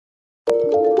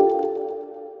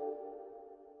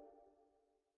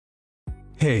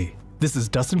Hey, this is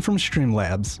Dustin from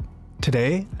Streamlabs.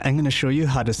 Today, I'm going to show you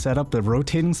how to set up the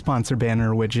rotating sponsor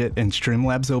banner widget in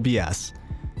Streamlabs OBS.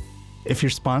 If you're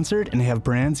sponsored and have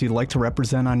brands you'd like to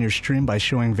represent on your stream by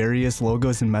showing various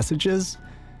logos and messages,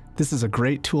 this is a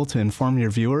great tool to inform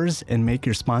your viewers and make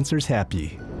your sponsors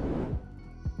happy.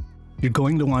 You're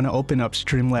going to want to open up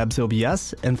Streamlabs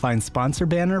OBS and find Sponsor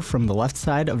Banner from the left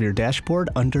side of your dashboard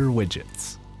under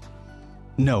Widgets.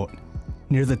 Note: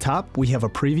 near the top, we have a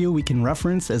preview we can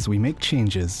reference as we make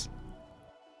changes.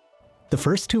 The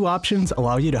first two options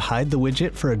allow you to hide the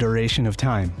widget for a duration of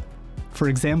time. For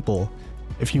example,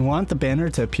 if you want the banner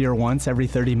to appear once every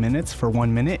 30 minutes for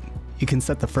 1 minute, you can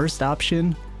set the first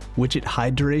option, Widget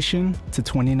Hide Duration, to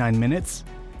 29 minutes,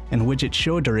 and Widget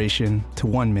Show Duration to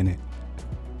 1 minute.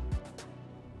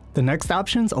 The next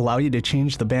options allow you to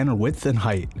change the banner width and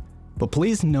height, but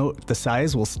please note the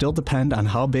size will still depend on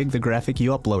how big the graphic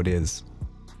you upload is.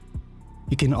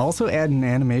 You can also add an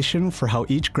animation for how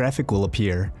each graphic will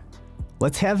appear.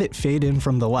 Let's have it fade in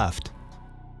from the left.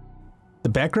 The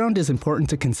background is important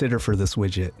to consider for this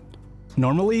widget.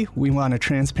 Normally, we want a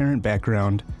transparent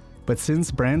background, but since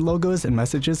brand logos and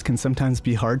messages can sometimes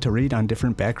be hard to read on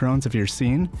different backgrounds of your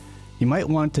scene, you might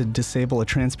want to disable a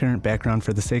transparent background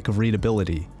for the sake of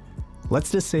readability.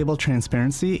 Let's disable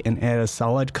transparency and add a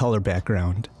solid color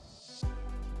background.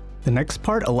 The next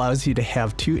part allows you to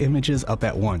have two images up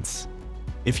at once.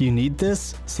 If you need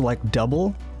this, select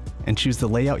Double and choose the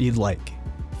layout you'd like.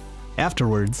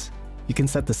 Afterwards, you can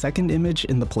set the second image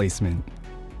in the placement.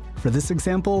 For this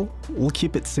example, we'll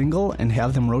keep it single and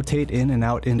have them rotate in and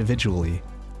out individually.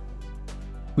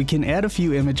 We can add a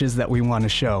few images that we want to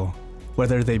show,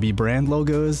 whether they be brand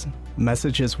logos,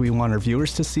 messages we want our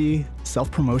viewers to see,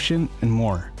 self-promotion, and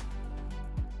more.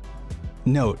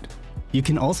 Note: you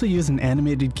can also use an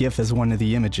animated GIF as one of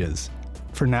the images.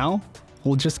 For now,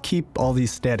 we'll just keep all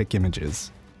these static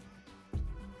images.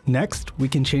 Next, we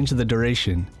can change the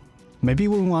duration. Maybe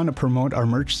we want to promote our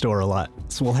merch store a lot,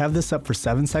 so we'll have this up for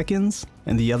 7 seconds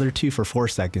and the other two for 4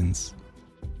 seconds.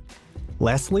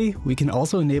 Lastly, we can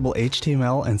also enable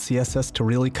HTML and CSS to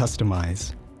really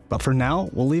customize, but for now,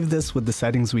 we'll leave this with the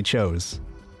settings we chose.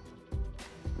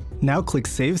 Now click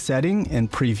Save Setting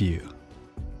and Preview.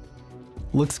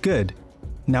 Looks good.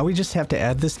 Now we just have to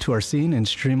add this to our scene in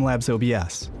Streamlabs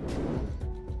OBS.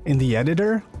 In the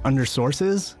editor, under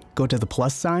Sources, go to the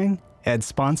plus sign, add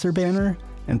Sponsor Banner,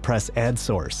 and press Add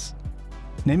Source.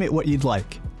 Name it what you'd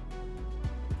like.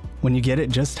 When you get it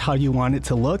just how you want it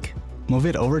to look, move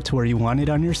it over to where you want it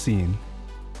on your scene.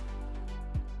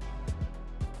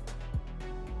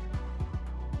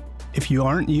 If you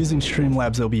aren't using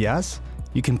Streamlabs OBS,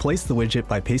 you can place the widget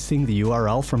by pasting the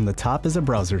URL from the top as a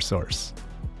browser source.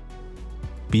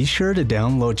 Be sure to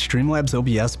download Streamlabs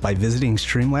OBS by visiting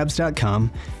streamlabs.com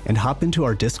and hop into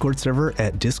our Discord server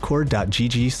at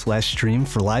discord.gg/stream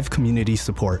for live community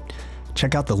support.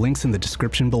 Check out the links in the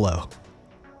description below.